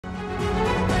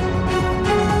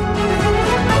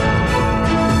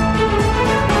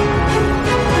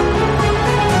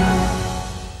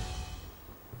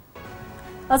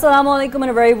Assalamu alaikum and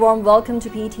a very warm welcome to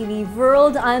PTV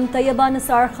World. I'm Tayyaba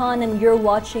Nisar Khan and you're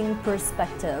watching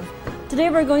Perspective. Today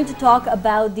we're going to talk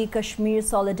about the Kashmir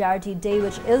Solidarity Day,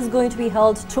 which is going to be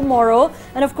held tomorrow.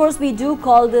 And of course we do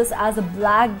call this as a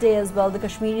Black Day as well. The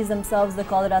Kashmiris themselves, they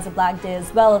call it as a Black Day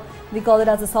as well. We call it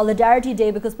as a Solidarity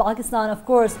Day because Pakistan, of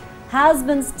course, has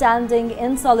been standing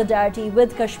in solidarity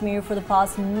with Kashmir for the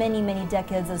past many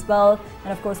decades as well.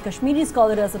 And of course Kashmiris call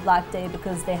it as a Black Day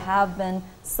because they have been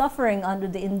suffering under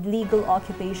the illegal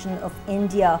occupation of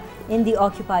India in the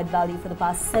occupied valley for the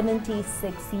past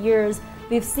 76 years.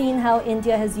 We've seen how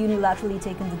India has unilaterally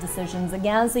taken the decisions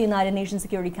against the United Nations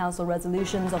Security Council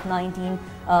resolutions of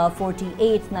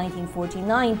 1948,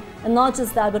 1949, and not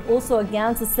just that, but also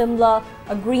against the Simla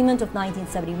Agreement of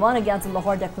 1971, against the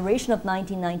Lahore Declaration of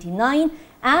 1999,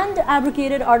 and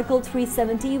abrogated Article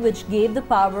 370, which gave the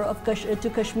power to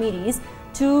Kashmiris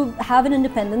to have an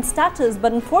independent status.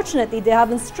 But unfortunately, they have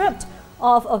been stripped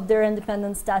of their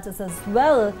independent status as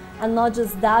well. And not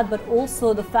just that, but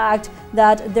also the fact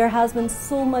that there has been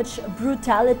so much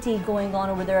brutality going on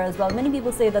over there as well. Many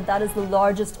people say that that is the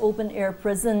largest open-air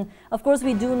prison. Of course,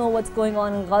 we do know what's going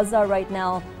on in Gaza right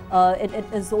now. It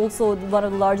is also one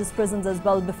of the largest prisons as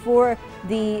well. Before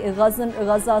the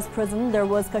Gaza's prison, there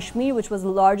was Kashmir, which was the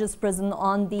largest prison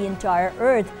on the entire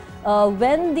earth.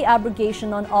 When the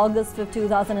abrogation on August 5,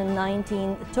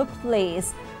 2019 took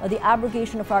place, the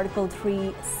abrogation of Article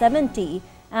 370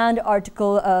 and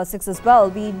Article 6 as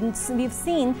well, we've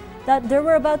seen that there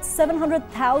were about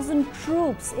 700,000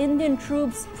 troops, Indian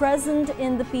troops, present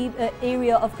in the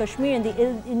area of Kashmir, in the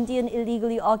Indian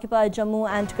illegally occupied Jammu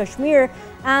and Kashmir.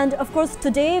 And of course,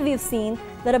 today we've seen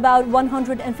that about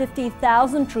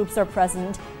 150,000 troops are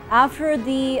present. After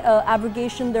the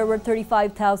abrogation, there were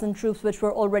 35,000 troops which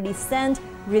were already sent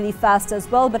really fast as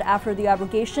well. But after the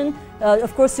abrogation,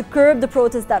 of course, to curb the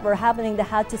protests that were happening, they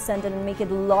had to send it and make it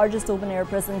the largest open-air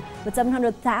prison with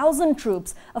 700,000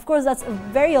 troops. Of course, that's a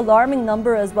very alarming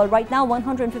number as well. Right now,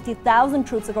 150,000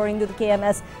 troops, according to the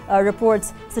KMS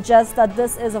reports, suggest that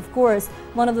this is, of course,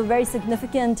 one of the very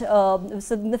significant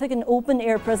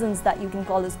open-air prisons that you can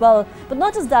call as well. But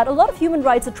not just that, a lot of human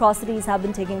rights atrocities have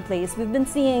been taking place. We've been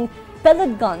seeing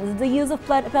pellet guns, the use of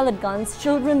pellet guns,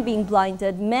 children being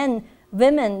blinded, men,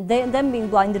 women, them being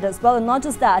blinded as well. And not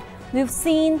just that, we've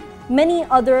seen many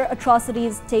other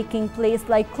atrocities taking place,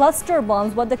 like cluster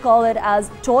bombs, what they call it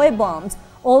as toy bombs,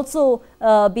 also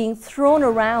being thrown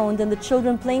around and the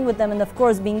children playing with them and of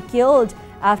course being killed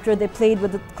after they played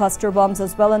with the cluster bombs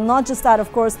as well. And not just that,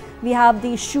 of course, we have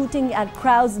the shooting at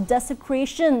crowds,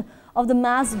 desecration of the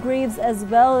mass graves as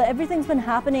well. Everything's been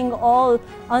happening all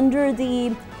under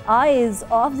the eyes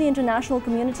of the international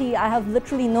community. I have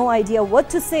literally no idea what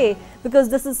to say because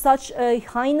this is such a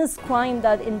heinous crime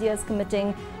that India is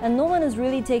committing and no one is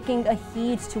really taking a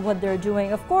heed to what they're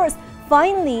doing. Of course,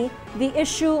 finally, the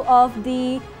issue of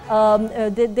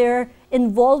their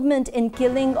involvement in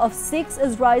killing of Sikhs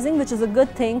is rising, which is a good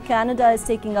thing. Canada is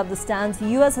taking up the stance,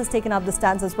 US has taken up the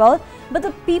stance as well. But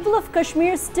the people of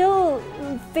Kashmir still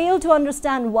fail to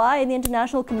understand why the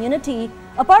international community,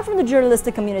 apart from the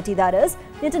journalistic community that is,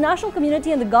 the international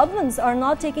community and the governments are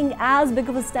not taking as big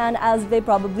of a stand as they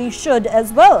probably should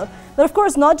as well. But of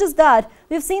course, not just that,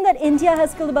 we've seen that India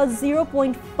has killed about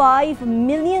 0.5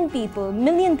 million people,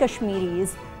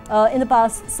 Kashmiris, in the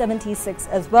past 76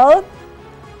 as well.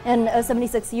 And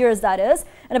 76 years that is,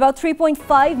 and about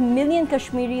 3.5 million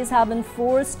Kashmiris have been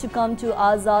forced to come to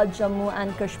Azad Jammu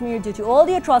and Kashmir due to all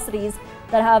the atrocities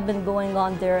that have been going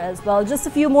on there as well. Just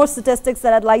a few more statistics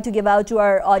that I'd like to give out to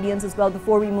our audience as well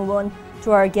before we move on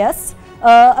to our guests.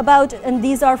 And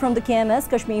these are from the KMS,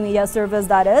 Kashmir Media Service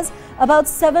that is, about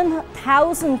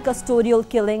 7,000 custodial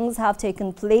killings have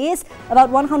taken place, about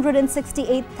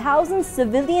 168,000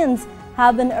 civilians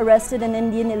have been arrested in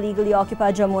Indian illegally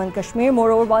occupied Jammu and Kashmir.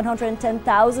 Moreover,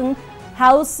 110,000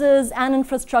 houses and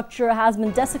infrastructure has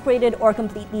been desecrated or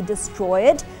completely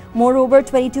destroyed. Moreover,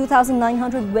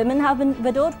 22,900 women have been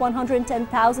widowed,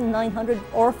 110,900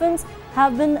 orphans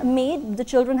have been made, the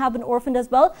children have been orphaned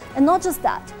as well. And not just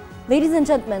that, ladies and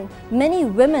gentlemen, many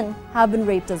women have been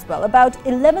raped as well. About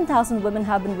 11,000 women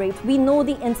have been raped. We know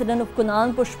the incident of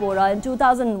Kunal Pushpora in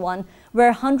 2001, where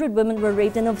 100 women were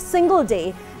raped in a single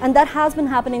day. And that has been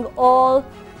happening all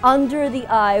under the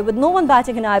eye, with no one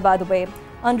batting an eye, by the way,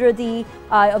 under the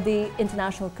eye of the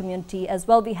international community as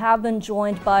well. We have been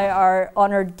joined by our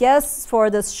honored guests for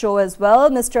this show as well.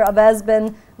 Mr. Awais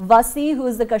Bin Wasi, who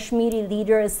is the Kashmiri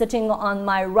leader, is sitting on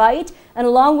my right. And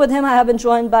along with him, I have been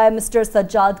joined by Mr.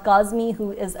 Sajjad Kazmi,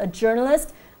 who is a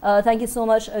journalist. Thank you so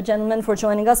much, gentlemen, for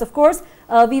joining us. Of course,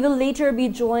 we will later be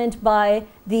joined by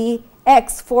the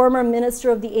ex-former Minister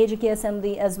of the A&JK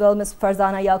Assembly as well, Ms.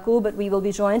 Farzana Yaqoob, but we will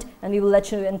be joined and we will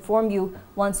let you inform you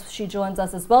once she joins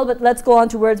us as well. But let's go on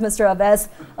towards Mr. Awais.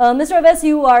 Mr. Awais,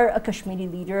 you are a Kashmiri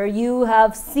leader. You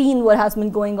have seen what has been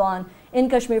going on in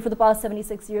Kashmir for the past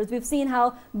 76 years. We've seen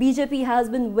how BJP has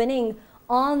been winning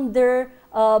on their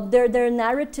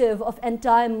narrative of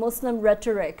anti-Muslim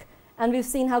rhetoric. And we've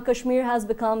seen how Kashmir has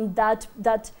become that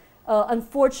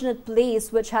unfortunate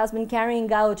place which has been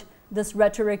carrying out this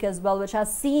rhetoric as well, which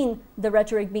has seen the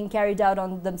rhetoric being carried out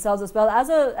on themselves as well. As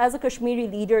a Kashmiri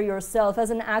leader yourself, as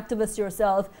an activist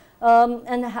yourself,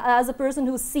 and as a person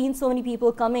who's seen so many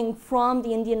people coming from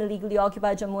the Indian illegally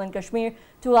occupied Jammu and Kashmir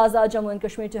to Azad Jammu and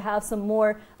Kashmir to have some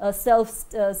more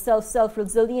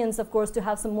self-resilience, of course, to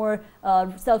have some more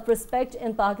self-respect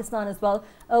in Pakistan as well.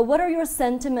 What are your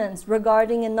sentiments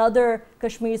regarding another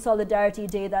Kashmir Solidarity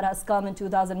Day that has come in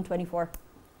 2024?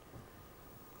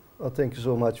 Well, thank you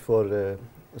so much for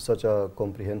such a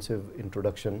comprehensive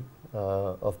introduction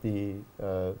of the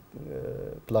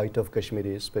plight of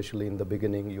Kashmiris. Especially in the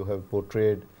beginning, you have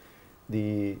portrayed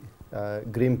the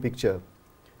grim picture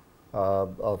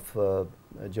of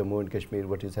Jammu and Kashmir,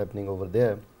 what is happening over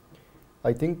there.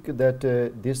 I think that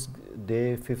this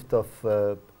day, 5th of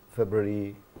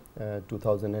February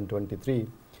 2023,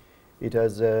 it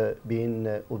has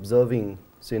been observing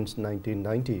since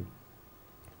 1990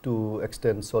 to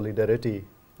extend solidarity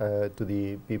to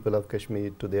the people of Kashmir,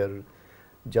 to their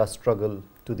just struggle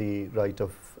to the right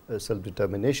of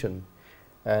self-determination.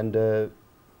 And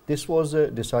this was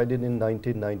decided in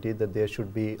 1990 that there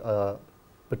should be a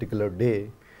particular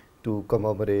day to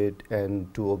commemorate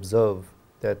and to observe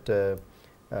that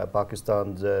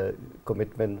Pakistan's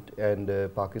commitment and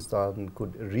Pakistan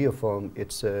could reaffirm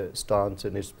its stance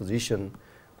and its position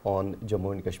on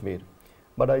Jammu and Kashmir.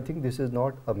 But I think this is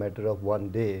not a matter of one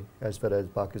day as far as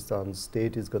Pakistan's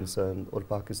state is concerned or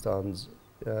Pakistan's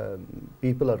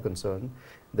people are concerned,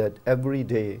 that every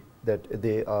day that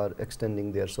they are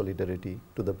extending their solidarity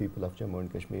to the people of Jammu and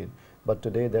Kashmir. But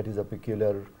today that is a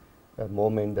peculiar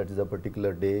moment, that is a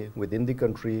particular day within the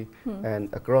country and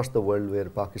across the world where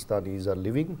Pakistanis are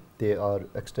living, they are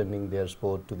extending their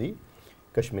support to the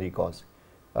Kashmiri cause.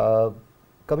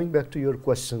 Coming back to your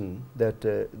question, that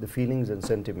the feelings and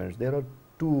sentiments, there are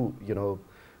two,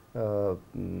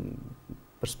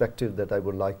 perspectives that I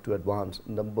would like to advance.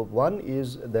 Number one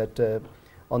is that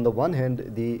on the one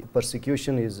hand, the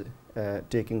persecution is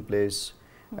taking place,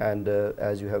 and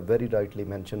as you have very rightly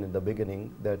mentioned in the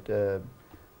beginning, that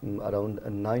around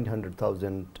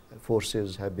 900,000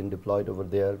 forces have been deployed over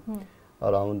there,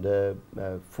 around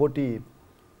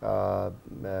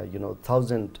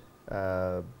 40,000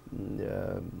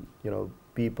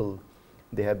 people.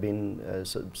 They have been,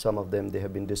 some of them, they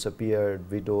have been disappeared,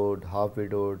 widowed, half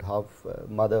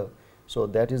mother. So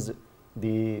that is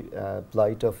the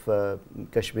plight of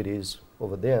Kashmiris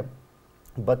over there.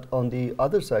 But on the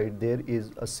other side, there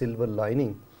is a silver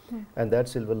lining. And that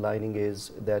silver lining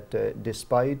is that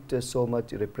despite so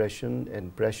much repression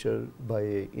and pressure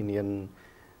by Indian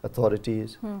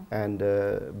authorities and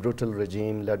brutal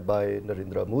regime led by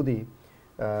Narendra Modi,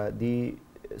 the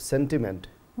sentiment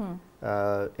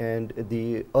and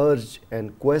the urge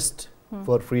and quest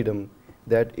for freedom,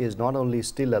 that is not only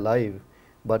still alive,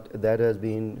 but that has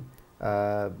been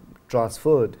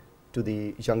transferred to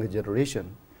the younger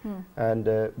generation. And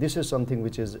this is something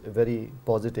which is very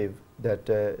positive, that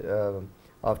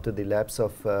after the lapse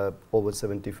of over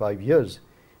 75 years,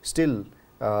 still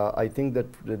I think that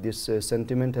this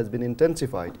sentiment has been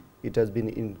intensified, it has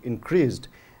been increased.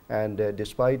 And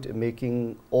despite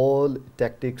making all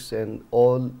tactics and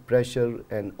all pressure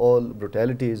and all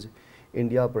brutalities,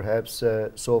 India perhaps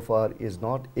so far is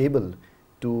not able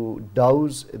to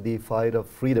douse the fire of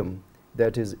freedom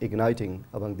that is igniting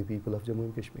among the people of Jammu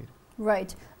and Kashmir.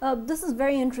 Right. This is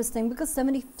very interesting because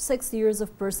 76 years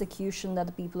of persecution that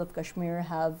the people of Kashmir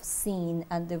have seen,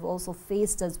 and they've also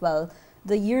faced as well,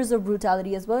 the years of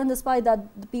brutality as well, and despite that,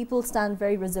 the people stand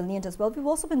very resilient as well. We've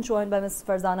also been joined by Ms.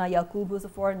 Farzana Yaqoob, who is a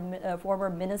former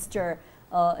minister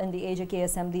in the A&JK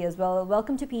Assembly as well.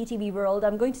 Welcome to PTV World.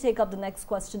 I'm going to take up the next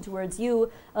question towards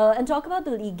you and talk about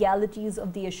the legalities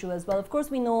of the issue as well. Of course,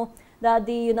 we know that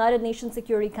the United Nations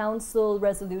Security Council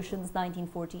resolutions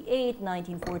 1948,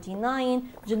 1949,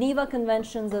 Geneva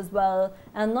Conventions as well,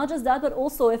 and not just that, but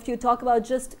also if you talk about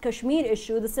just Kashmir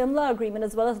issue, the Simla Agreement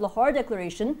as well as Lahore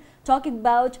Declaration, talking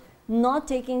about not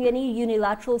taking any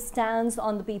unilateral stance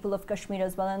on the people of Kashmir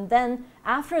as well. And then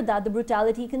after that, the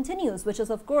brutality continues, which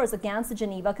is of course against the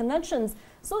Geneva Conventions.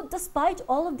 So despite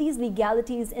all of these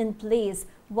legalities in place,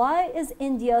 why is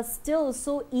India still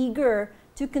so eager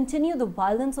to continue the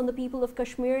violence on the people of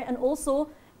Kashmir? And also,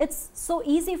 it's so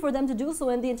easy for them to do so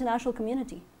in the international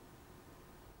community?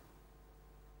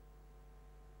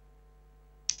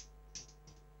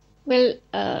 Well,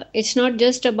 it's not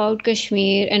just about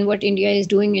Kashmir and what India is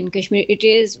doing in Kashmir. It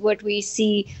is what we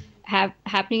see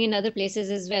happening in other places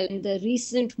as well. In the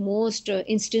recent most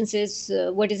instances,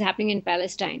 what is happening in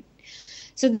Palestine.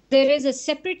 So there is a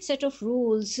separate set of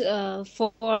rules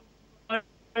for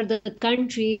the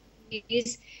countries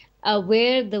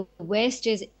where the West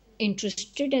is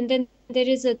interested, and then there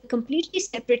is a completely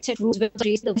separate set of rules where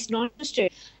the West is not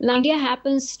interested. Now, India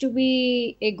happens to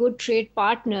be a good trade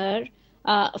partner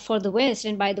for the West,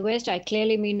 and by the West, I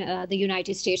clearly mean the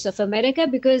United States of America,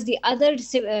 because the other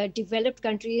developed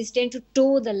countries tend to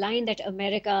toe the line that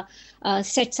America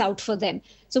sets out for them.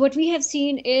 So what we have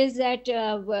seen is that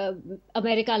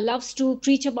America loves to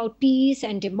preach about peace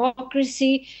and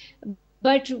democracy,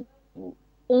 but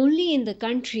only in the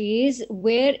countries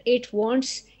where it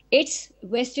wants its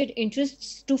vested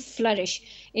interests to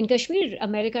flourish. In Kashmir,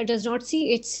 America does not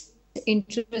see its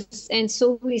interests, and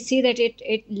so we see that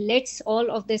it lets all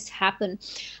of this happen,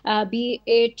 be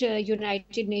it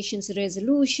United Nations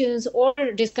resolutions or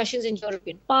discussions in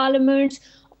European parliaments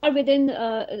or within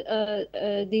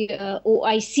the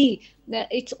OIC.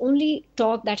 It's only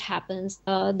talk that happens.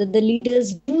 The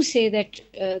leaders do say that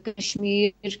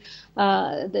Kashmir,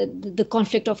 the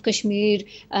conflict of Kashmir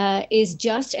is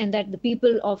just, and that the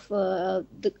people of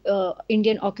the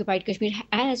Indian occupied Kashmir,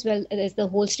 as well as the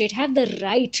whole state, have the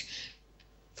right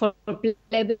for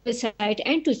plebiscite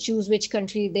and to choose which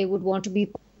country they would want to be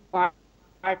part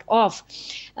of.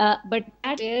 But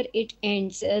that's where it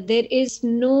ends. There is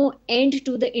no end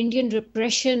to the Indian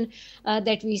repression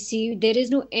that we see. There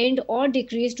is no end or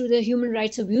decrease to the human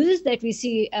rights abuses that we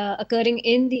see occurring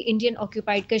in the Indian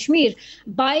occupied Kashmir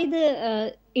by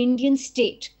the Indian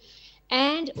state.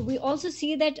 And we also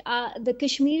see that the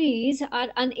Kashmiris are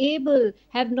unable,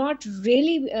 have not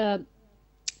really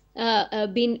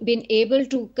been able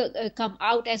to come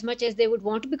out as much as they would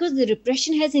want to, because the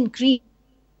repression has increased.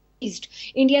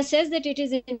 India says that it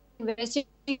is investing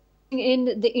in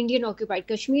the Indian occupied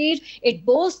Kashmir. It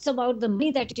boasts about the money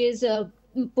that it is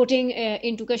putting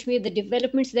into Kashmir, the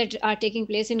developments that are taking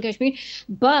place in Kashmir.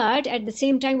 But at the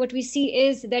same time, what we see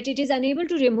is that it is unable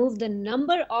to remove the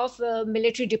number of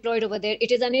military deployed over there.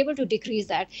 It is unable to decrease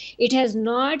that. It has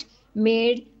not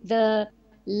made the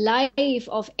life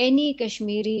of any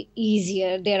Kashmiri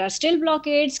easier. There are still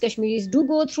blockades. Kashmiris do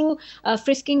go through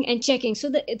frisking and checking. So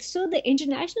the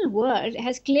international world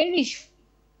has clearly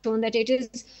shown that it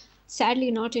is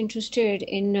sadly not interested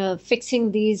in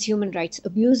fixing these human rights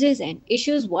abuses and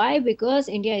issues. Why? Because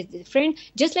India is their friend,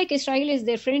 just like Israel is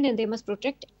their friend, and they must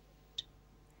protect it.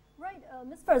 Right,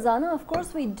 Ms. Farzana, of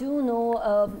course we do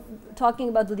know, talking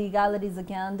about the legalities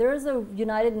again, there is a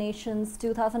United Nations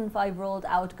 2005 World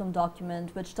Outcome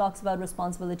document which talks about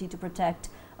responsibility to protect.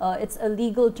 It's a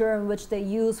legal term which they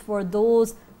use for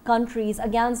those countries,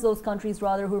 against those countries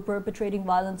rather, who are perpetrating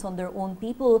violence on their own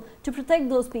people, to protect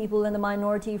those people and the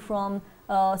minority from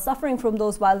suffering from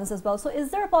those violence as well. So is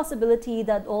there a possibility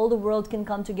that all the world can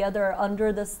come together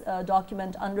under this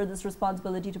document, under this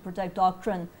responsibility to protect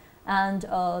doctrine, and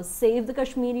save the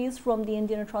Kashmiris from the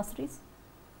Indian atrocities?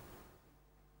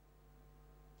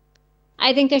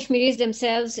 I think Kashmiris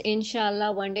themselves,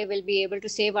 inshallah, one day will be able to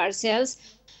save ourselves.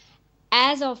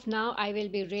 As of now, I will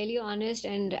be really honest,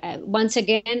 and once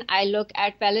again, I look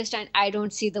at Palestine, I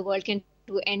don't see the world can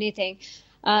do anything.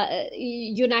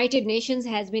 United Nations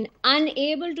has been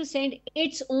unable to send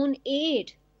its own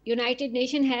aid. United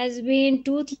Nations has been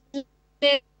toothless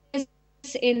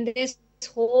in this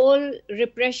whole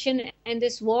repression and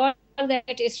this war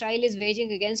that Israel is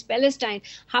waging against Palestine.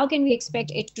 How can we expect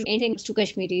it to do anything to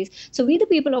Kashmiris? So we, the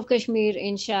people of Kashmir,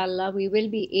 inshallah, we will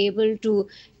be able to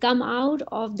come out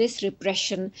of this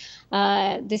repression.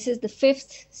 This is the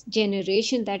 5th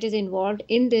generation that is involved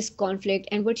in this conflict,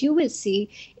 and what you will see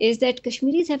is that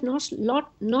Kashmiris have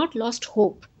not lost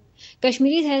hope.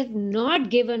 Kashmiris have not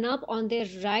given up on their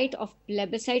right of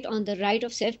plebiscite, on the right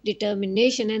of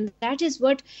self-determination, and that is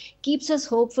what keeps us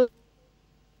hopeful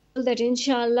that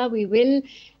inshallah we will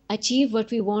achieve what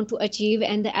we want to achieve,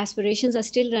 and the aspirations are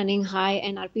still running high,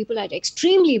 and our people are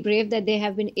extremely brave that they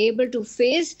have been able to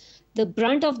face the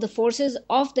brunt of the forces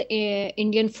of the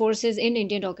Indian forces in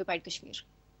Indian occupied Kashmir.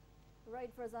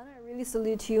 Right, Farzana, I really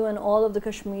salute you and all of the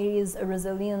Kashmiris'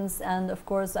 resilience, and of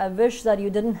course I wish that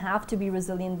you didn't have to be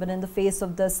resilient, but in the face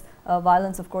of this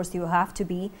violence, of course you have to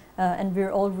be, and we're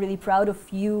all really proud of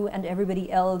you and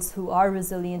everybody else who are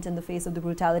resilient in the face of the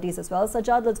brutalities as well.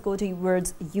 Sajjad, let's go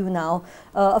towards you now.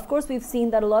 Of course we've seen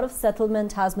that a lot of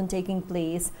settlement has been taking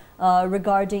place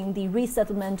regarding the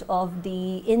resettlement of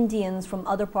the Indians from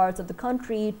other parts of the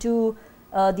country to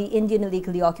the Indian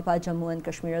illegally occupied Jammu and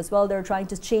Kashmir as well. They're trying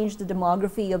to change the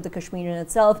demography of the Kashmir in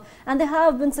itself, and they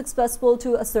have been successful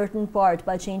to a certain part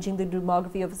by changing the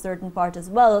demography of a certain part as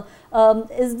well.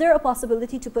 Is there a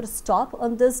possibility to put a stop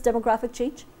on this demographic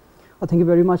change? Thank you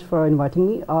very much for inviting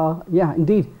me. Yeah,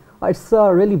 indeed. It's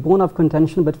a really bone of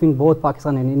contention between both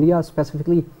Pakistan and India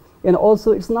specifically. And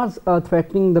also, it's not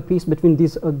threatening the peace between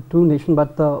these two nations,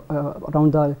 but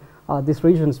around this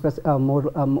region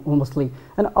mostly.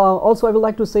 And also I would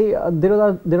like to say there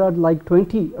are like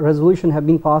 20 resolutions have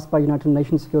been passed by United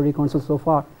Nations Security Council so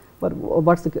far, but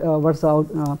what's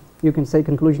the you can say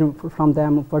conclusion from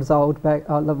them, what's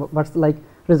the like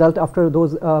result after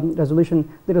those resolution?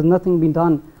 There is nothing been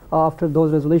done after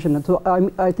those resolutions. And so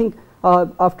I think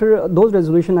after those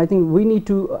resolutions, I think we need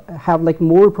to have like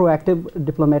more proactive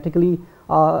diplomatically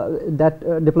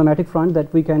diplomatic front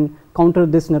that we can counter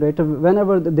this narrative.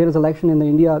 Whenever there is election in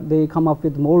India, they come up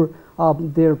with more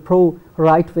their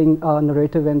pro-right-wing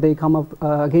narrative, and they come up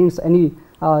against any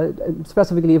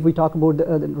specifically if we talk about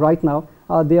right now,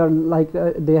 they are like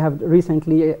they have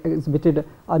recently exhibited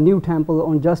a new temple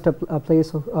on just a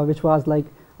place which was like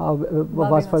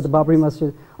was for the Babri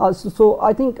Masjid. So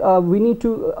I think we need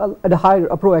to adhere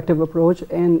a proactive approach,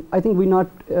 and I think we not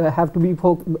have to be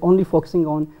only focusing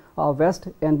on West,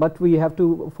 but we have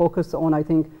to focus on, I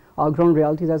think, ground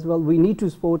realities as well. We need to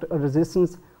support a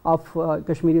resistance of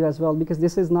Kashmiris as well, because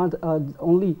this is not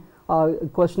only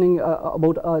questioning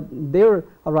about their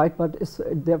right, but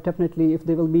they definitely, if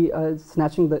they will be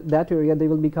snatching that area, they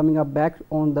will be coming up back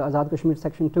on the Azad Kashmir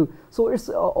section too. So it's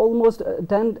almost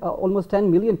 10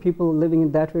 million people living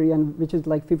in that area, and which is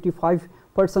like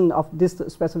 55% of this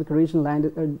specific region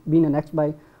land being annexed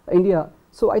by India.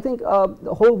 So I think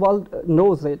the whole world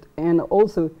knows it, and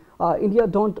also India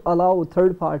don't allow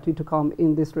third party to come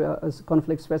in this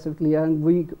conflict specifically, and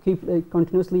we keep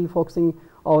continuously focusing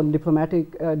on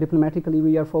diplomatically.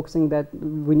 We are focusing that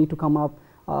we need to come up,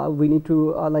 we need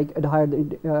to like adhere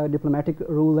the diplomatic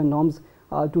rule and norms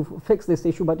to fix this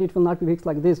issue, but it will not be fixed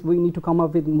like this. We need to come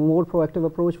up with more proactive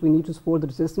approach. We need to support the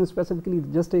resistance specifically.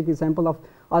 Just take example of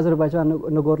Azerbaijan,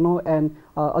 Nagorno, and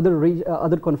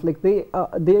other conflict. They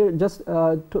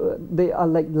are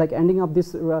like ending up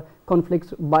this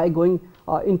conflicts by going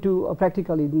into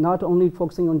practically not only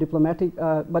focusing on diplomatic,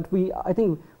 but I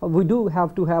think we do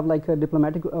have to have like a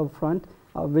diplomatic front.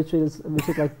 Which is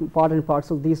like part and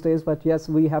parcel these days, but yes,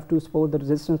 we have to support the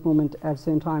resistance movement at the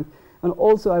same time. And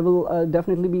also I will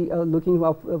definitely be looking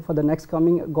up for the next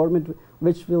coming government,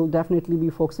 which will definitely be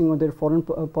focusing on their foreign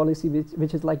policy,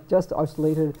 which is like just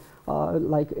isolated,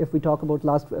 like if we talk about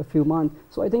last few months.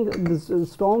 So I think this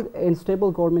strong and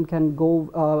stable government can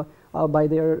go by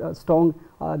their strong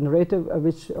narrative,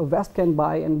 which West can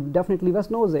buy, and definitely West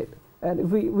knows it. And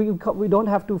if we don't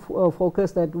have to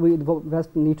focus that the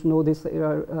West need to know this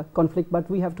conflict, but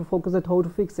we have to focus at how to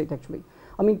fix it actually.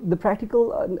 I mean, the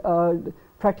practical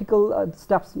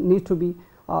steps need to be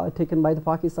taken by the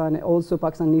Pakistan. Also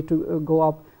Pakistan need to go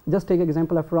up. Just take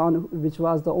example of Iran, which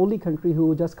was the only country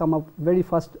who just come up very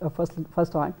first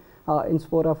time in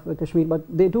support of Kashmir, but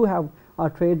they do have a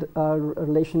trade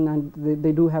relation, and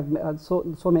they do have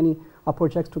so many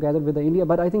projects together with India,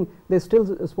 but I think they're still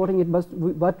supporting it. But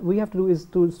what we have to do is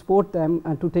to support them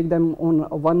and to take them on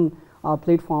one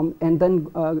platform, and then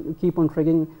keep on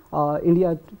triggering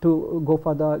India to go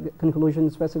for the conclusion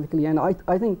specifically. And I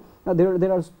think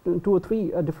there are 2 or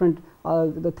 3 different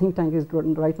the think tank is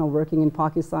right now working in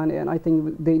Pakistan, and I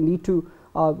think they need to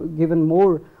given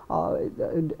more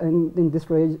in this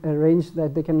range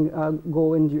that they can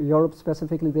go in Europe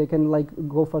specifically. They can like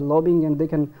go for lobbying, and they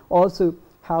can also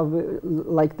have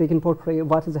like they can portray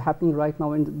what is happening right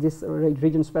now in this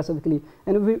region specifically.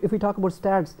 And if we talk about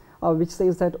stats, which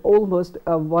says that almost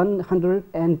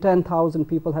 110,000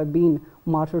 people have been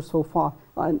martyred so far,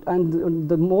 and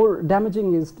the more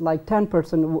damaging is like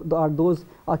 10% are those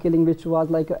killing, which was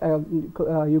like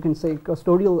you can say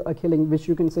custodial killing, which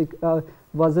you can say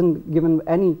wasn't given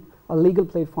any legal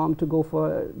platform to go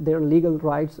for their legal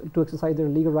rights, to exercise their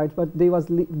legal rights, but they was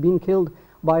being killed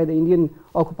by the Indian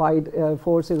occupied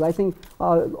forces. I think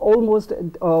almost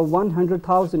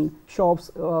 100,000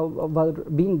 shops were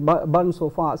being burned so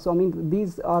far. So I mean,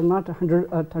 these are not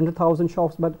 100,000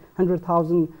 shops, but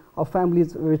 100,000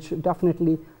 families, which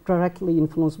definitely directly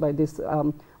influenced by this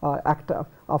act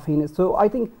of heinous. So I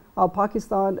think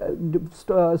Pakistan,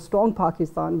 strong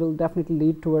Pakistan will definitely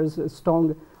lead towards a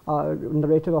strong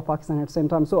narrative of Pakistan at the same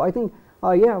time. So I think,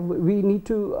 yeah, we need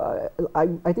to,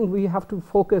 I think we have to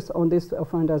focus on this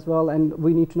front as well, and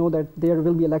we need to know that there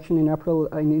will be election in April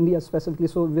in India specifically.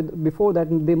 So before that,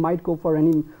 they might go for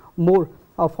any more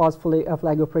false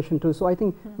flag operation too. So I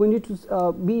think we need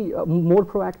to be more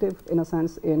proactive in a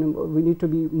sense, and we need to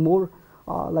be more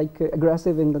like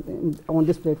aggressive on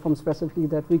this platform specifically,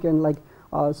 that we can like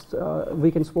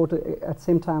we can support at the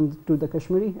same time to the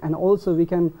Kashmiri, and also we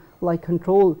can like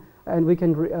control and we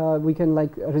can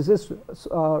like resist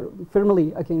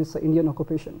firmly against Indian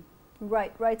occupation.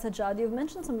 Right, Sajjad. You've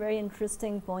mentioned some very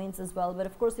interesting points as well, but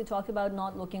of course you talk about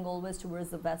not looking always towards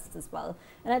the West as well.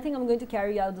 And I think I'm going to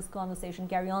carry on this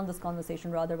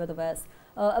conversation rather with Awais.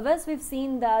 Awais, we've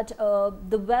seen that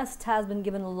the West has been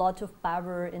given a lot of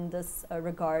power in this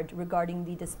regarding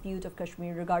the dispute of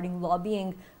Kashmir, regarding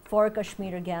lobbying for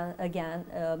Kashmir again,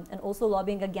 and also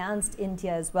lobbying against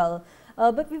India as well.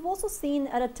 But we've also seen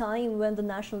at a time when the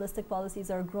nationalistic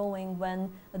policies are growing, when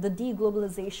the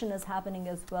deglobalization is happening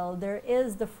as well, there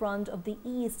is the front of the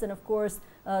East, and of course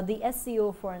the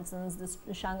SCO, for instance,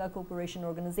 the Shanghai Cooperation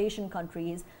Organization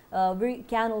countries. We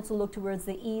can also look towards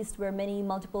the East, where many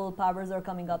multiple powers are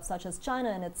coming up, such as China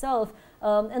in itself,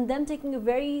 and them taking a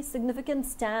very significant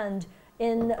stand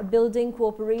in building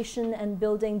cooperation and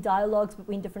building dialogues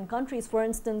between different countries. For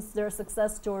instance, their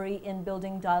success story in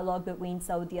building dialogue between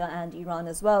Saudi and Iran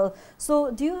as well.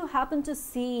 So do you happen to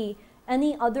see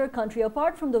any other country,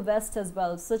 apart from the West as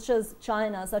well, such as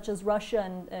China, such as Russia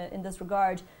in this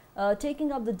regard,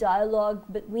 taking up the dialogue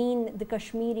between the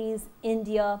Kashmiris,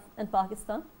 India and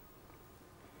Pakistan?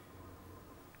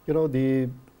 You know, the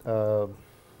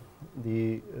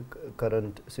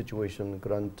current situation,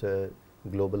 current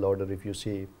global order, if you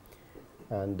see,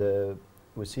 and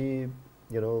we see,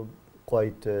 you know,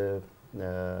 quite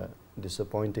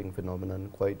disappointing phenomenon,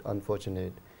 quite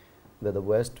unfortunate, that the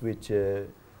West, which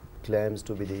claims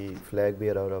to be the flag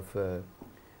bearer of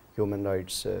human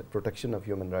rights, protection of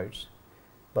human rights,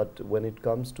 but when it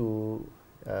comes to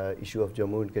issue of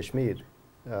Jammu and Kashmir,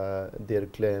 their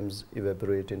claims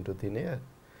evaporate into thin air.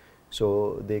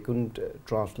 So they couldn't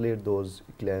translate those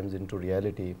claims into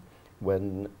reality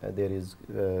when there is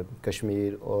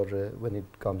Kashmir, or when it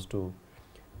comes to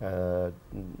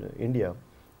India,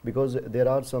 because there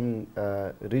are some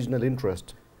regional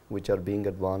interests which are being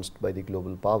advanced by the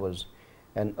global powers.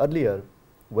 And earlier,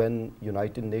 when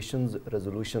United Nations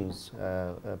resolutions,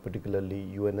 particularly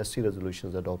UNSC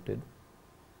resolutions adopted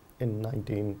in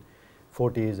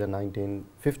 1940s and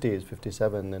 1950s,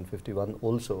 57 and 51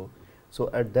 also, so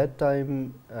at that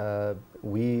time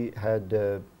we had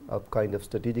a kind of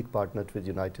strategic partnership with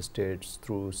United States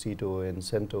through CETO and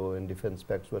CENTO, and defense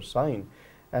pacts were signed.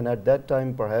 And at that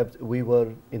time, perhaps we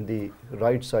were in the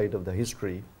right side of the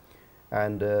history,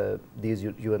 and these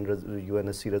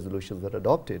UNSC resolutions were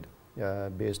adopted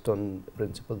based on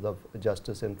principles of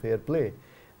justice and fair play.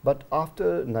 But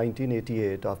after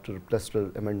 1988, after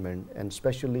Cluster Amendment, and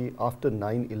especially after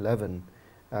 9/11,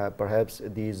 perhaps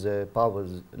these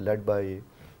powers led by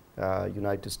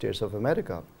United States of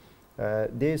America,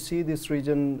 they see this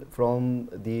region from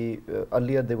the,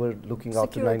 earlier they were looking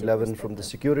after 9/11 from the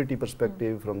security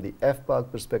perspective, from the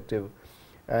FPAC perspective,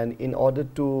 and in order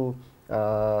to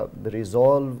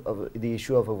resolve the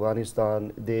issue of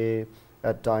Afghanistan, they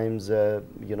at times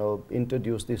you know,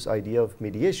 introduced this idea of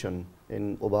mediation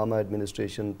in Obama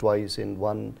administration twice, in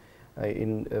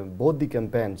both the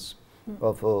campaigns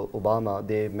of Obama.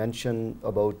 They mentioned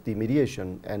about the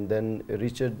mediation, and then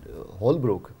Richard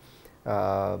Holbrooke,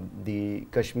 the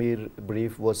Kashmir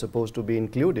brief was supposed to be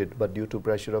included, but due to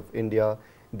pressure of India,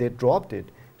 they dropped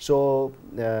it. So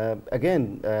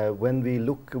again, when we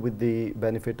look with the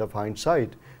benefit of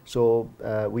hindsight, so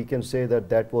we can say that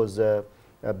that was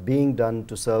being done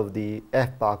to serve the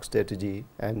FPAC strategy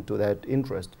and to that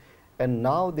interest. And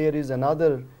now there is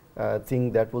another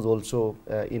thing that was also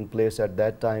in place at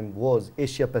that time, was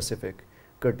Asia Pacific,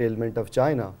 curtailment of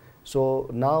China. So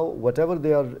now whatever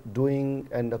they are doing,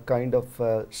 and a kind of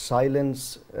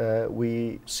silence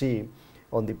we see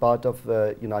on the part of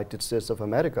United States of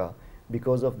America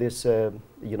because of this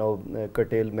you know,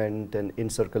 curtailment and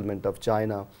encirclement of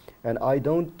China. And I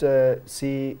don't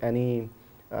see any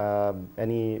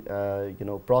you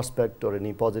know, prospect or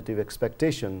any positive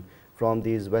expectation from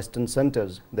these Western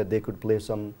centers that they could play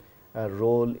some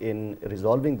role in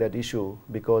resolving that issue,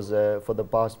 because for the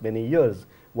past many years,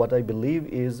 what I believe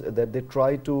is that they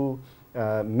try to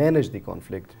manage the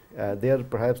conflict. They are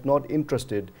perhaps not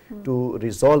interested to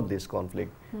resolve this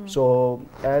conflict. So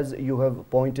as you have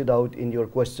pointed out in your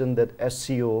question that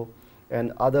SCO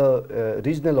and other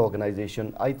regional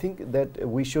organization, I think that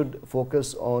we should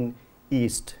focus on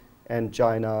East and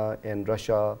China and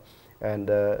Russia and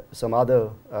some other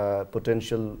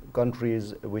potential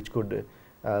countries which could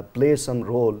play some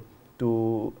role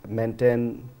to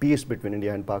maintain peace between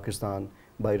India and Pakistan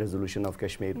by resolution of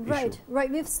Kashmir issue.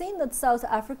 Right. We've seen that South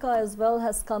Africa as well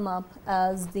has come up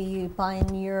as the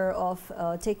pioneer of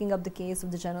taking up the case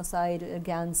of the genocide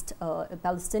against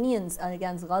Palestinians and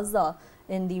against Gaza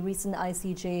in the recent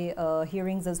ICJ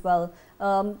hearings as well.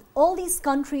 All these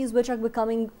countries which are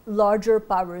becoming larger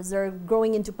powers, they're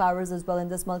growing into powers as well in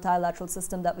this multilateral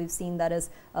system that we've seen that is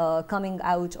coming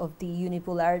out of the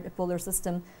unipolar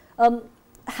system.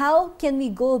 How can we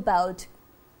go about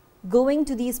going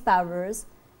to these powers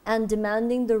and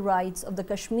demanding the rights of the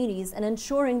Kashmiris and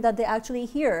ensuring that they actually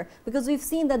hear? Because we've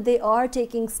seen that they are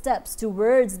taking steps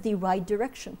towards the right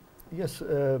direction. Yes,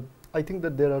 I think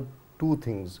that there are two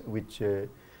things which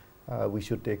we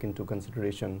should take into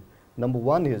consideration. Number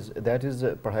one is, that is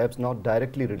perhaps not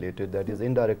directly related, that is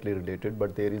indirectly related,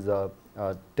 but there is a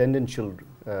tendential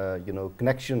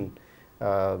connection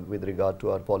with regard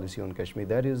to our policy on Kashmir.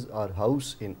 That is our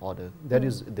house in order. That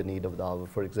is the need of the hour.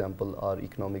 For example, our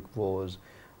economic woes,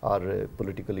 our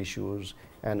political issues,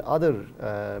 and other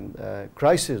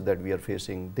crises that we are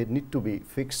facing, they need to be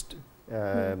fixed,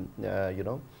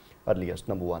 earliest,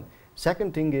 number one.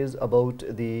 Second thing is about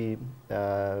the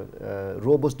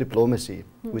robust diplomacy,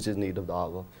 which is need of the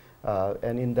hour.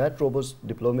 And in that robust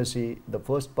diplomacy, the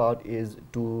first part is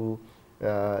to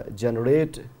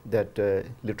generate that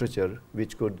literature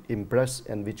which could impress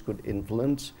and which could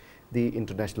influence the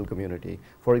international community.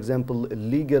 For example,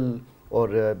 legal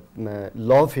or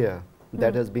lawfare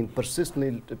that has been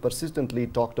persistently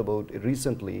talked about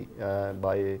recently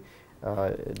by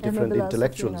different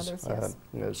intellectuals. Others,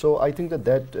 yes. So I think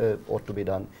that ought to be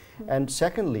done. And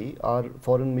secondly, our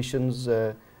foreign missions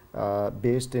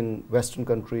based in Western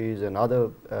countries and other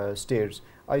states,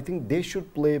 I think they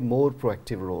should play more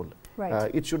proactive role.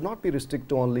 Right. It should not be restricted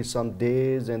to only some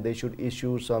days and they should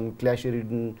issue some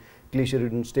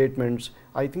cliche-ridden statements.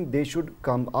 I think they should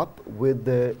come up with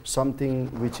something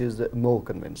which is more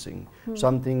convincing,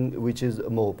 something which is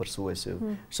more persuasive,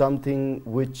 something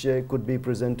which could be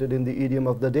presented in the idiom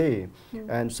of the day,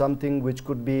 and something which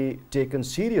could be taken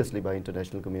seriously by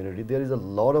international community. There is a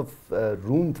lot of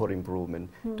room for improvement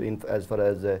as far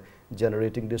as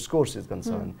generating discourse is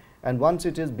concerned. And once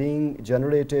it is being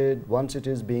generated, once it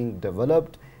is being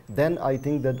developed, then I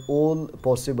think that all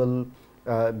possible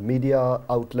media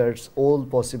outlets, all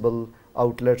possible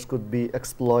outlets could be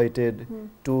exploited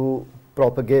to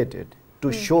propagate it,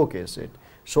 to showcase it.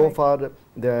 So far,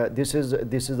 this is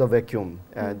a vacuum.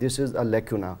 This is a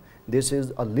lacuna. This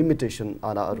is a limitation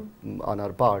on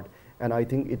our part, and I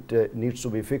think it needs to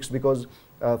be fixed because,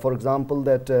 for example,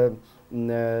 that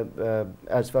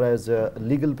as far as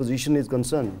legal position is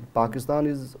concerned, Pakistan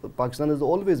has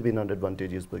always been under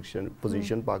advantageous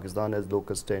position. Pakistan has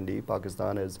locus standi.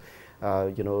 Pakistan has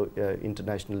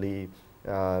internationally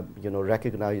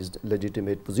recognized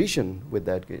legitimate position with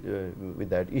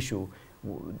that issue.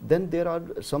 Then there are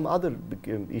some other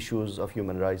issues of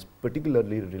human rights,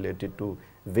 particularly related to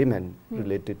women,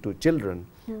 related to children,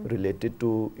 related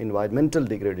to environmental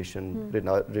degradation,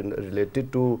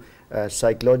 related to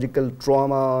psychological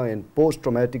trauma and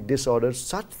post-traumatic disorders.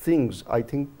 Such things, I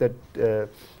think that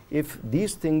if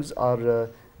these things are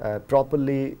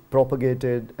properly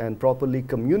propagated and properly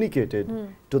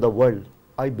communicated to the world,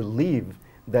 I believe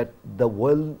that the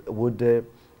world would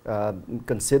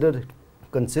consider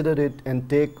it and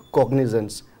take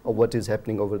cognizance of what is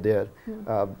happening over there.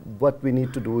 What we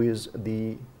need to do is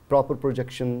the proper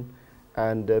projection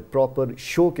and proper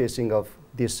showcasing of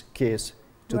this case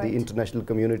to the international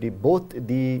community, both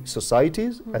the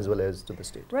societies as well as to the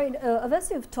state. Right.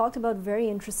 Awais, you've talked about very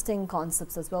interesting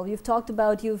concepts as well. You've talked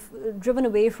about, you've driven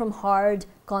away from hard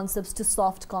concepts to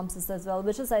soft concepts as well,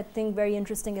 which is, I think, very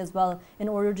interesting as well in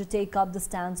order to take up the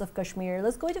stance of Kashmir.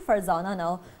 Let's go to Farzana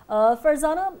now.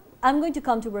 Farzana, I'm going to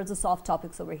come towards the soft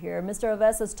topics over here. Mr.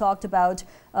 Awais has talked about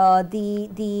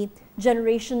the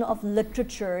generation of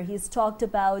literature. He's talked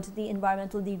about the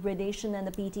environmental degradation and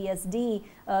the PTSD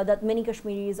that many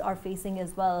Kashmiris are facing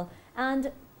as well.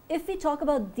 And if we talk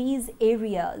about these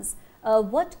areas,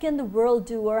 what can the world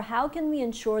do, or how can we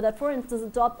ensure that, for instance,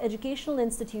 the top educational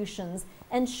institutions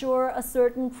ensure a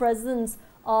certain presence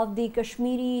of the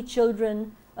Kashmiri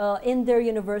children in their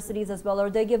universities as well, or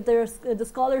they give the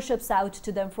scholarships out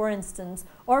to them, for instance,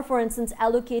 or for instance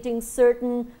allocating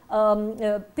certain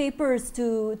papers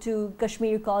to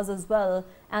Kashmir cause as well,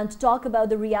 and talk about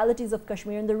the realities of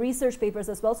Kashmir in the research papers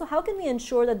as well. So how can we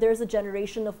ensure that there's a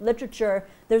generation of literature,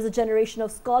 there's a generation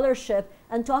of scholarship,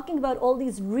 and talking about all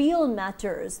these real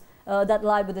matters that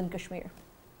lie within Kashmir?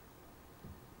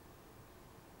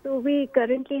 So we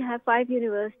currently have 5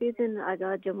 universities in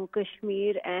Azad Jammu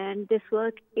Kashmir, and this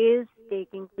work is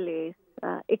taking place.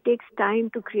 It takes time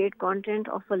to create content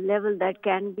of a level that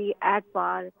can be at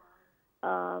par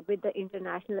with the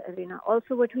international arena.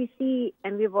 Also, what we see,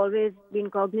 and we've always been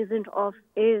cognizant of,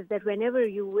 is that whenever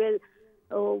you will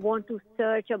want to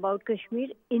search about Kashmir,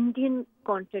 Indian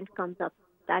content comes up.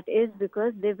 That is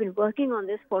because they've been working on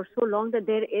this for so long that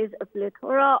there is a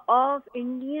plethora of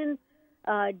Indian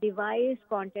devised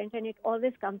content, and it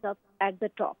always comes up at the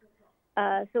top.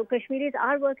 So Kashmiris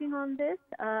are working on this.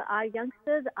 Our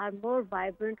youngsters are more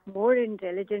vibrant, more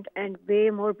intelligent, and way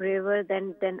more braver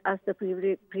than us, the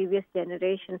previous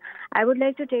generation. I would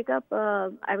like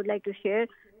to share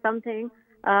something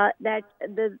that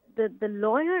the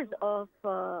lawyers of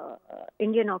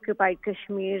Indian occupied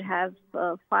Kashmir have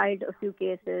filed a few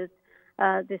cases.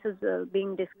 This is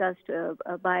being discussed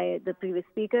by the previous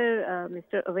speaker,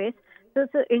 Mr. Awais. So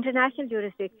international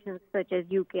jurisdictions such as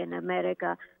UK and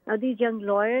America. Now these young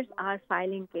lawyers are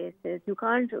filing cases.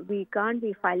 We can't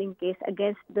be filing case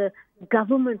against the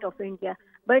government of India,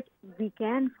 but we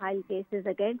can file cases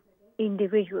against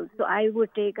individuals. So I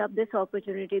would take up this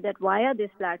opportunity that via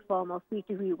this platform of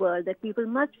PTV World, that people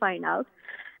must find out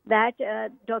that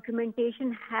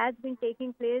documentation has been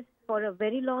taking place for a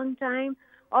very long time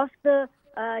of the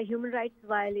human rights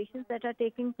violations that are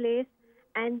taking place,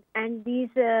 and these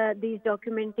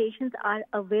documentations are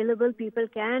available. People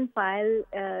can file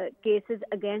cases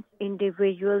against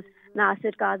individuals.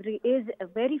 Nasir Qadri is a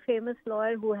very famous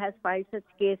lawyer who has filed such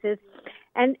cases,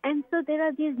 and so there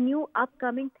are these new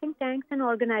upcoming think tanks and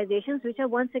organizations which are,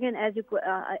 once again, as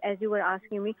you were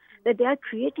asking me, that they are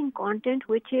creating content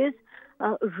which is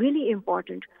really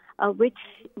important,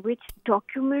 which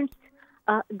documents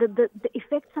the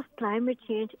effects of climate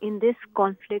change in this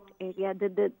conflict area,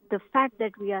 the fact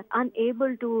that we are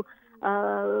unable to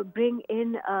bring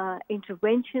in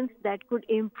interventions that could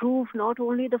improve not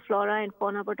only the flora and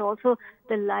fauna but also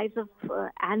the lives of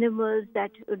animals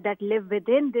that live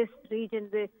within this region.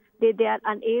 They are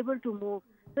unable to move.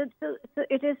 So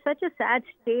it is such a sad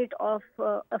state of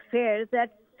affairs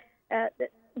that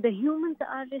the humans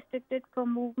are restricted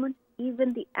from movement.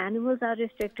 Even the animals are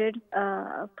restricted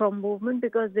from movement,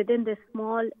 because within this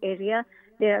small area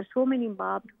there are so many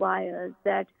barbed wires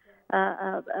that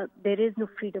there is no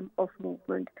freedom of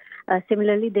movement.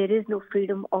 Similarly, there is no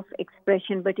freedom of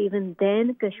expression. But even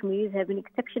then, Kashmiris have been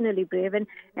exceptionally brave,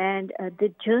 and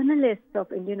the journalists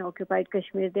of Indian occupied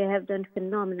Kashmir, they have done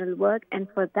phenomenal work, and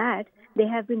for that they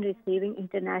have been receiving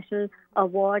international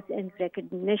awards and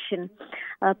recognition.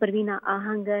 Parveena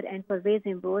Ahangar and Parvez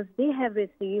Imroz, they have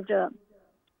received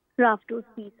Rafto's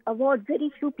Peace Award.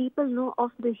 Very few people know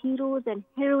of the heroes and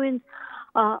heroines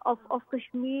of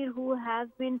Kashmir who have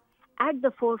been at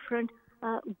the forefront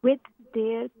with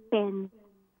their pens.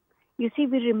 You see,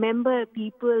 we remember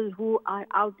people who are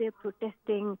out there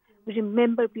protesting. We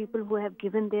remember people who have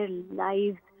given their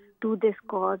lives to this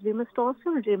cause. We must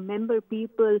also remember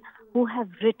people who have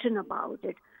written about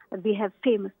it. We have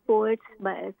famous poets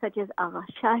such as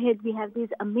Syed. We have these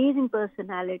amazing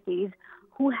personalities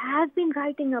who have been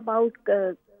writing about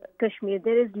Kashmir.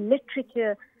 There is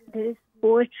literature, there is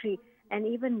poetry, and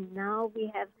even now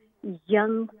we have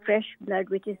young, fresh blood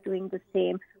which is doing the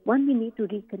same. One, we need to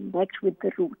reconnect with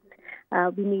the roots.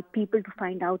 We need people to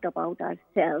find out about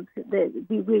ourselves.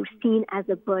 We're seen as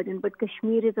a burden, but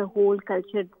Kashmir is a whole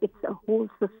culture, it's a whole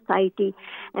society,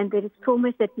 and there is so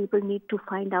much that people need to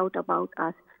find out about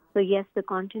us. So yes, the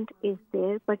content is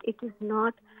there, but it is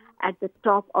not at the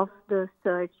top of the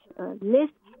search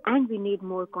list, and we need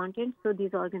more content. So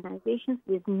these organizations,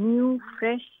 this new,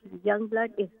 fresh, young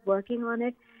blood is working on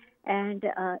it, and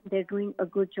they're doing a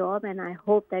good job. And I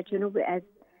hope that,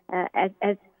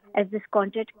 as this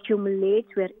content accumulates,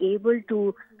 we're able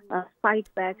to fight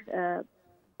back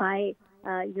by,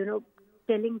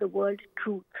 telling the world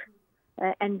truth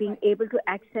and being able to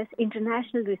access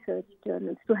international research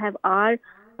journals, to have our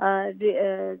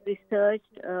research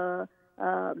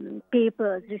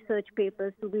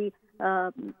papers to be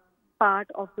part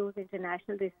of those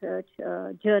international research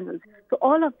journals. So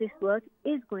all of this work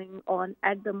is going on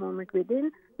at the moment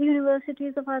within the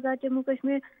universities of Azad Jammu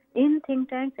Kashmir, in think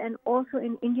tanks, and also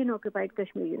in Indian occupied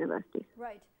Kashmir universities.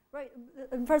 Right. Right.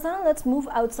 Farzana, let's move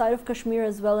outside of Kashmir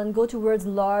as well and go towards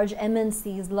large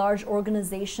MNCs, large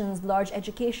organizations, large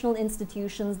educational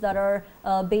institutions that are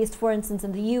based, for instance,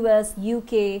 in the US,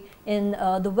 UK, in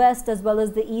the West, as well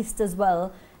as the East as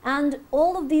well. And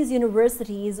all of these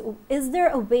universities, is there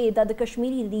a way that the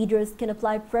Kashmiri leaders can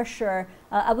apply pressure,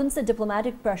 I wouldn't say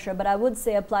diplomatic pressure, but I would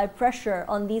say apply pressure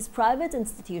on these private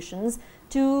institutions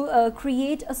to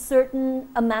create a certain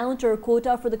amount or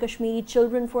quota for the Kashmiri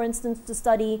children, for instance, to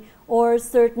study, or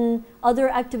certain other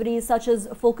activities such as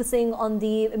focusing on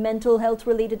the mental health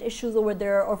related issues over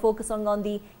there, or focusing on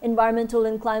the environmental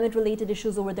and climate related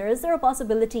issues over there? Is there a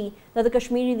possibility that the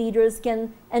Kashmiri leaders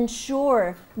can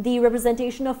ensure the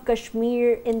representation of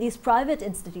Kashmir in these private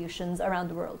institutions around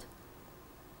the world?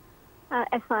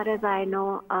 As far as I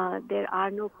know, there are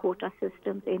no quota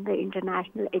systems in the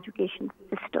international education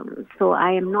system. So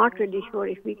I am not really sure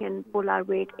if we can pull our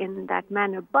weight in that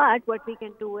manner. But what we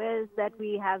can do is that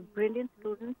we have brilliant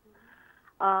students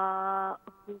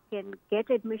who can get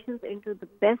admissions into the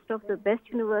best of the best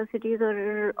universities,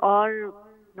 or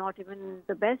not even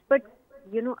the best, but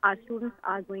our students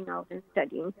are going out and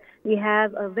studying. We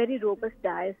have a very robust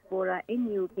diaspora in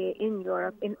UK, in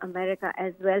Europe, in America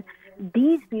as well.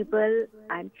 These people,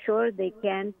 I'm sure they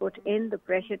can put in the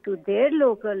pressure to their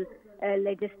local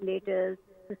legislators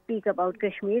to speak about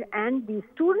Kashmir, and the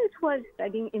students who are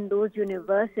studying in those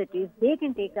universities, they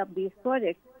can take up these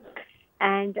projects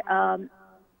and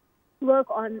work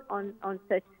on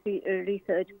such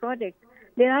research projects.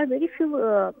 There are very few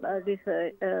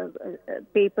research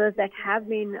papers that have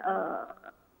been,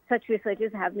 such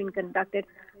researches have been conducted.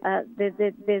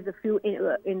 There's a few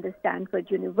in the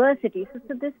Stanford University.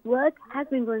 So this work has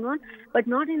been going on, but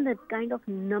not in the kind of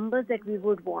numbers that we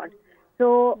would want.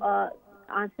 So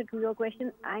answer to your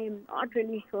question, I am not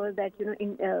really sure that,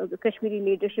 the Kashmiri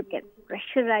leadership can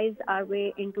pressurize our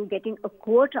way into getting a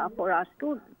quota for our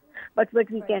students. But what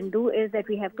we can do is that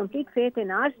we have complete faith in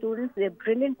our students. They're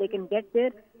brilliant. They can get their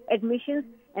admissions,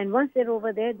 and once they're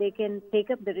over there, they can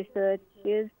take up the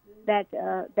researches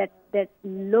that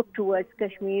look towards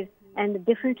Kashmir and the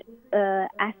different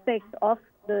aspects of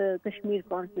the Kashmir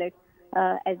conflict.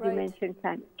 As you mentioned,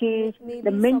 climate change,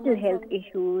 the mental health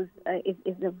issues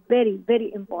is a very,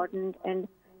 very important and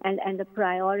a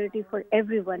priority for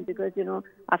everyone, because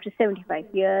after 75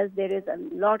 years there is a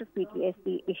lot of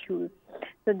PTSD issues.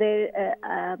 So their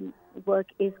work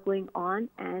is going on,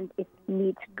 and it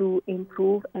needs to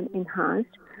improve and enhance.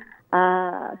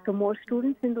 So more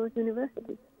students in those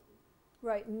universities.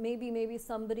 Right. Maybe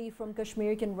somebody from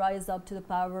Kashmir can rise up to the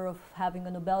power of having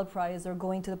a Nobel Prize, or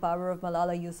going to the power of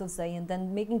Malala Yousafzai, and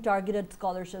then making targeted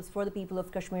scholarships for the people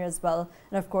of Kashmir as well.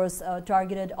 And of course, a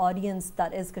targeted audience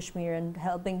that is Kashmir, and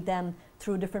helping them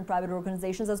through different private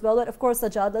organizations as well. But of course,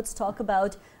 Sajjad, let's talk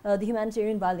about the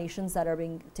humanitarian violations that are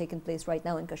being taken place right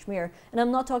now in Kashmir. And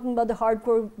I'm not talking about the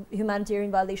hardcore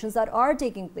humanitarian violations that are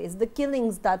taking place, the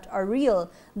killings that are real,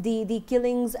 the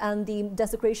killings and the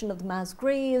desecration of the mass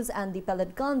graves and the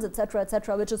pellet guns,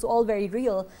 etc., which is all very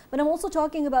real. But I'm also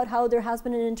talking about how there has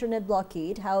been an internet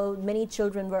blockade, how many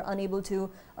children were unable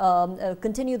to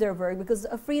continue their work, because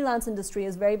a freelance industry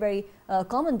is very, very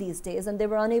common these days, and they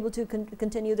were unable to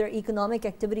continue their economic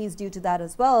activities due to that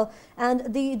as well.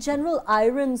 And the general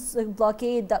irons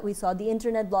blockade that we saw, the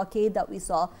internet blockade that we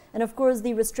saw, and of course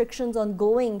the restrictions on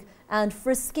going and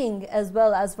frisking as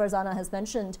well, as Farzana has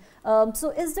mentioned.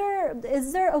 So is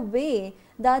there a way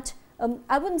that,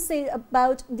 I wouldn't say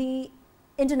about the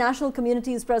international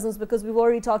community's presence, because we've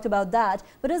already talked about that,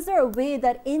 but is there a way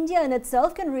that India in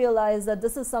itself can realize that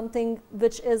this is something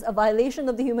which is a violation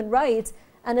of the human rights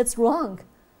and it's wrong?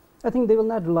 I think they will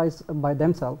not realize by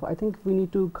themselves. I think we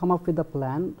need to come up with a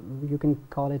plan. You can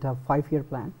call it a 5-year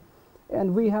plan.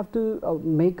 And we have to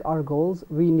make our goals.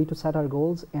 We need to set our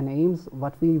goals and aims,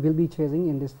 what we will be chasing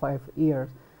in these 5 years.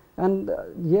 And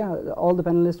yeah, all the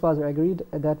panelists was agreed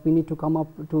that we need to come up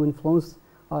to influence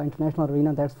international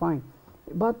arena. That's fine.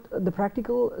 But the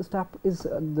practical step is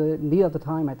the need of the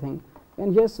time, I think.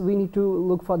 And yes, we need to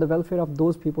look for the welfare of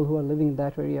those people who are living in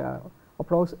that area.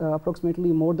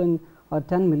 Approximately more than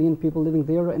 10 million people living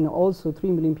there, and also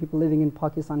 3 million people living in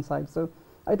Pakistan side. So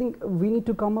I think we need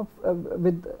to come up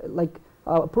with like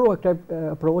a proactive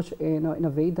approach in a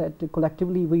way that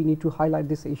collectively we need to highlight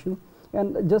this issue.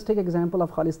 And just take example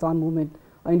of Khalistan movement.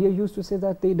 India used to say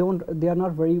that they are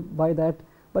not worried by that,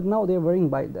 but now they are worrying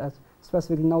by that.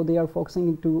 Specifically now they are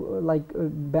focusing to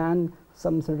ban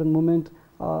some certain movement,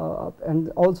 and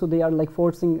also they are like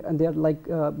forcing, and they are like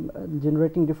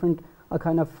generating different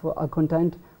kind of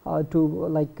content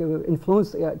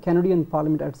influence Canadian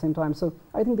Parliament at the same time. So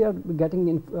I think they are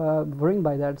getting worried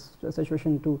by that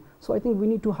situation too. So I think we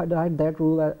need to hide that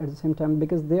rule at the same time,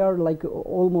 because they are like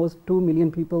almost 2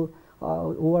 million people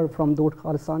who are from the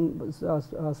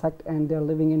Khalistan sect, and they are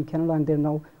living in Canada, and they are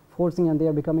now forcing, and they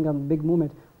are becoming a big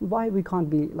movement. Why we can't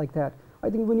be like that? I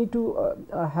think we need to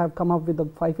have come up with a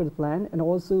 5-year plan, and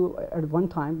also at one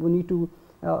time we need to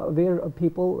where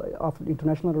people of the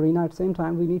international arena, at the same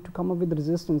time we need to come up with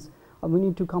resistance. We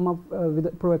need to come up with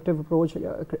a proactive approach,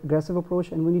 aggressive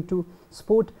approach, and we need to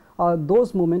support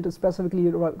those movements. Specifically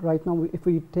right now, if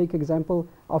we take example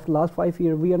of the last 5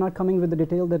 years, we are not coming with the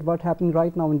detail that what happening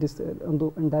right now in this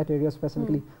in that area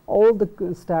specifically. All the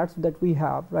stats that we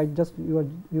have, right, just you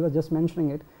were just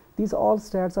mentioning it, these all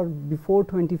stats are before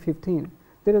 2015.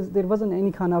 There wasn't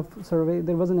any kind of survey,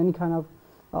 there wasn't any kind of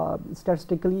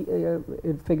statistically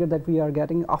figure that we are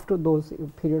getting after those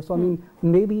periods. So I mean,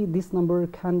 maybe this number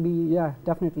can be, yeah,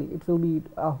 definitely it will be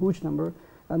a huge number,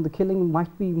 and the killing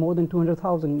might be more than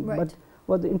 200,000. Right. But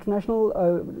what the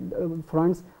international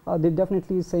fronts, they're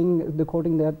definitely saying, the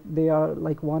quoting that they are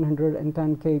like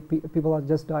 110K people have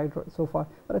just died so far.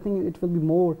 But I think it will be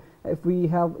more if we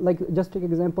have, like, just take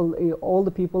example, all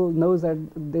the people knows that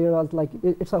there are like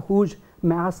it's a huge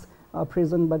mass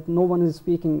prison, but no one is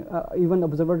speaking. Even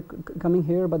observer coming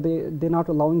here, but they're not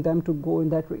allowing them to go in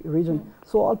that region.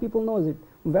 So all people knows it.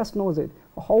 West knows it.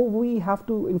 How we have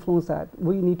to influence that?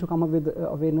 We need to come up with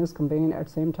awareness campaign. At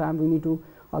the same time, we need to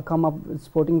come up with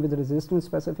supporting with resistance.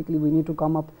 Specifically, we need to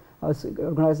come up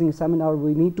organizing a seminar.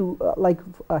 We need to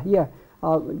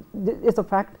it's a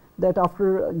fact that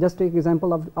after, just take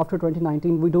example of after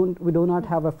 2019, we do not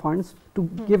have a funds to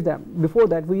give them. Before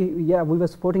that, we were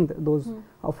supporting those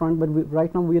upfront, but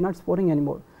right now we are not supporting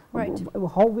anymore. Right.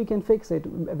 How we can fix it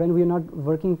when we are not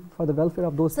working for the welfare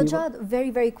of those Sajjad, people? very,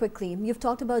 very quickly, you've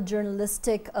talked about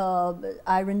journalistic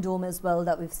Iron Dome as well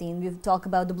that we've seen. We've talked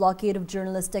about the blockade of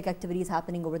journalistic activities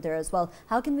happening over there as well.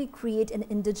 How can we create an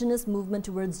indigenous movement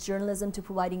towards journalism to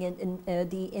providing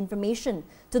the information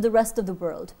to the rest of the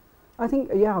world? I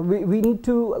think, yeah, we need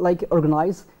to like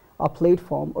organize a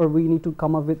platform, or we need to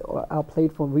come up with a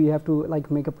platform. We have to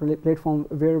like make a platform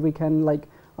where we can like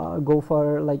go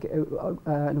for like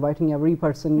inviting every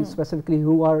person specifically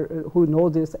who know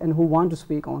this and who want to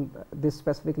speak on this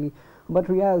specifically. But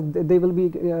yeah, they will be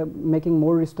making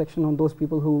more restriction on those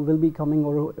people who will be coming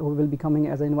or who will be coming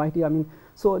as an invitee. I mean,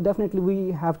 so definitely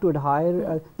we have to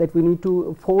adhere that we need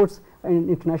to force an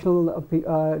international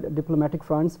diplomatic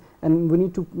fronts, and we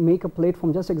need to make a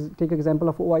platform. Just take example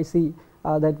of OIC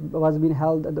that was being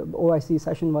held, the OIC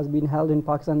session was being held in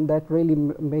Pakistan. That really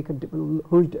make a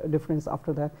huge difference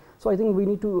after that. So I think we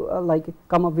need to like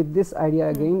come up with this idea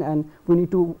again, and we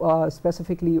need to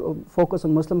specifically focus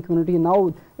on Muslim community.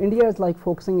 Now India is like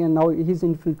focusing, and now it is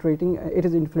infiltrating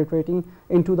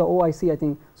into the OIC, I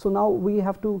think. So now we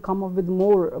have to come up with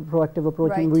more proactive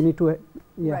approach, and we need to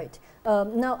Right.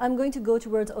 Now I'm going to go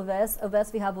towards Awais.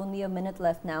 Awais, we have only a minute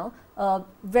left now.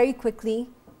 Very quickly,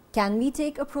 can we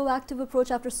take a proactive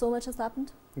approach after so much has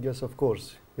happened? Yes, of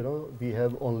course. You know, we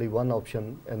have only one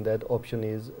option, and that option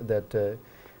is that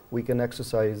we can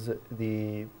exercise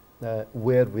the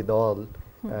wherewithal.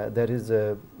 That is,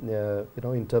 you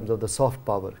know, in terms of the soft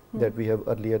power that we have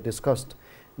earlier discussed.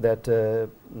 That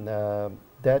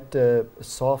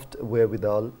soft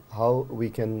wherewithal, how we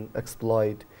can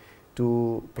exploit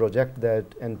to project that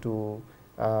and to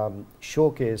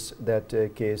showcase that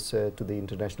case to the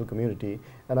international community.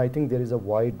 And I think there is a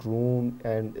wide room,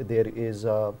 and there is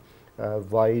a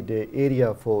wide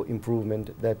area for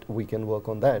improvement that we can work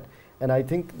on that. And I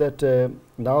think that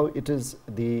now it is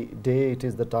the day, it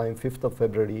is the time, 5th of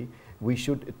February, we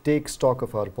should take stock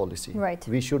of our policy. Right.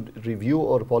 We should review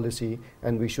our policy,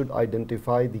 and we should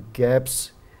identify the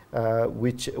gaps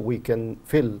which we can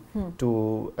fill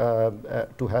to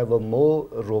have a more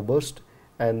robust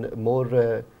and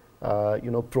more you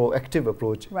know, proactive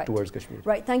approach towards Kashmir.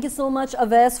 Right. Thank you so much,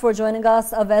 Awais, for joining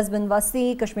us. Awais Bin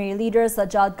Wasi, Kashmiri Leader,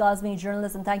 Sajjad Kazmi,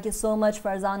 journalist, and thank you so much,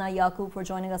 Farzana Yaqoob, for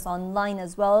joining us online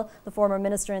as well, the former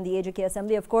minister in the A&JK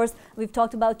Assembly. Of course, we've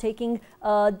talked about taking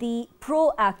the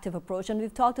proactive approach, and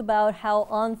we've talked about how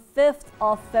on 5th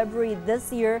of February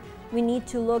this year, we need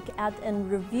to look at and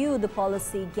review the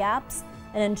policy gaps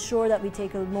and ensure that we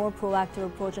take a more proactive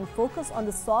approach and focus on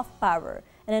the soft power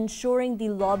and ensuring the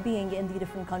lobbying in the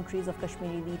different countries of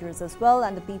Kashmiri leaders as well,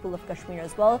 and the people of Kashmir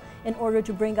as well, in order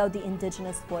to bring out the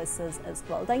indigenous voices as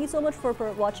well. Thank you so much for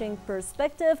watching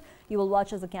Perspective. You will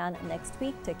watch us again next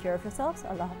week. Take care of yourselves.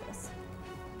 Allah Hafiz.